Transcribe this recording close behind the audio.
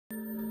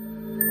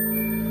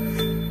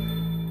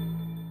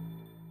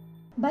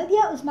بلدیہ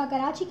عظمی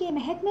کراچی کے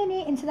محکمے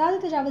نے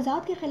انسداد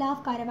تجاوزات کے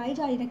خلاف کارروائی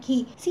جاری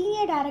رکھی۔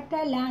 Senior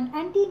director land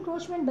anti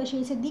encroachment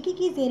Bashir Siddiqui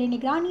کی زیر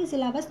نگرانی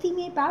ضلع وسطی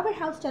میں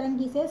پاور ہاؤس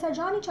چرنگی سے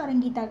سرجانی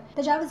چورنگی تک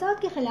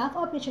تجاوزات کے خلاف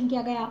آپریشن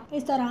کیا گیا۔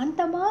 اس دوران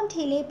تمام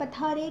ٹھیلے،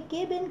 پتھارے،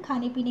 کیبن،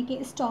 کھانے پینے کے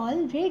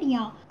اسٹال،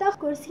 ریڑیاں، تخت،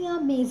 کرسیاں،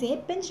 میزیں،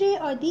 پنجرے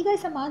اور دیگر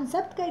سامان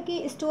ضبط کر کے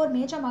اسٹور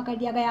میں جمع کر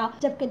دیا گیا،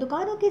 جبکہ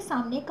دکانوں کے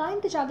سامنے قائم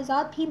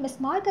تجاوزات بھی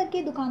مسمار کر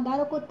کے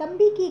دکانداروں کو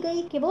تنبیہ کی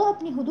گئی کہ وہ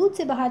اپنی حدود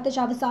سے باہر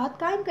تجاوزات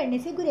قائم کرنے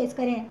سے گریز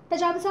کریں۔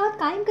 تجاوزات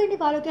قائم کرنے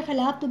والوں کے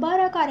خلاف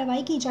دوبارہ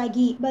کارروائی کی جائے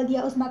گی۔ بلدیہ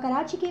عظمی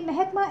کراچی کے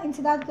محکمہ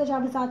انسداد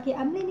تجاوزات کے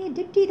عملے نے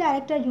ڈپٹی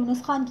ڈائریکٹر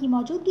یونس خان کی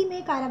موجودگی میں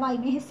کارروائی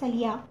میں حصہ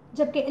لیا،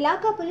 جبکہ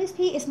علاقہ پولیس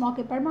بھی اس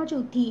موقع پر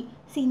موجود تھی۔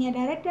 سینئر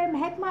ڈائریکٹر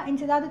محکمہ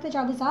انسداد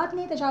تجاوزات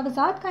نے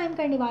تجاوزات قائم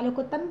کرنے والوں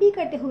کو تنبیہ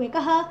کرتے ہوئے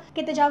کہا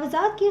کہ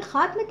تجاوزات کے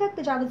خاتمے تک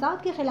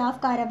تجاوزات کے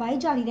خلاف کارروائی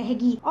جاری رہے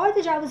گی اور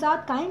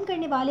تجاوزات قائم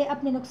کرنے والے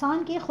اپنے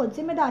نقصان کے خود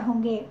ذمہ دار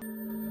ہوں گے۔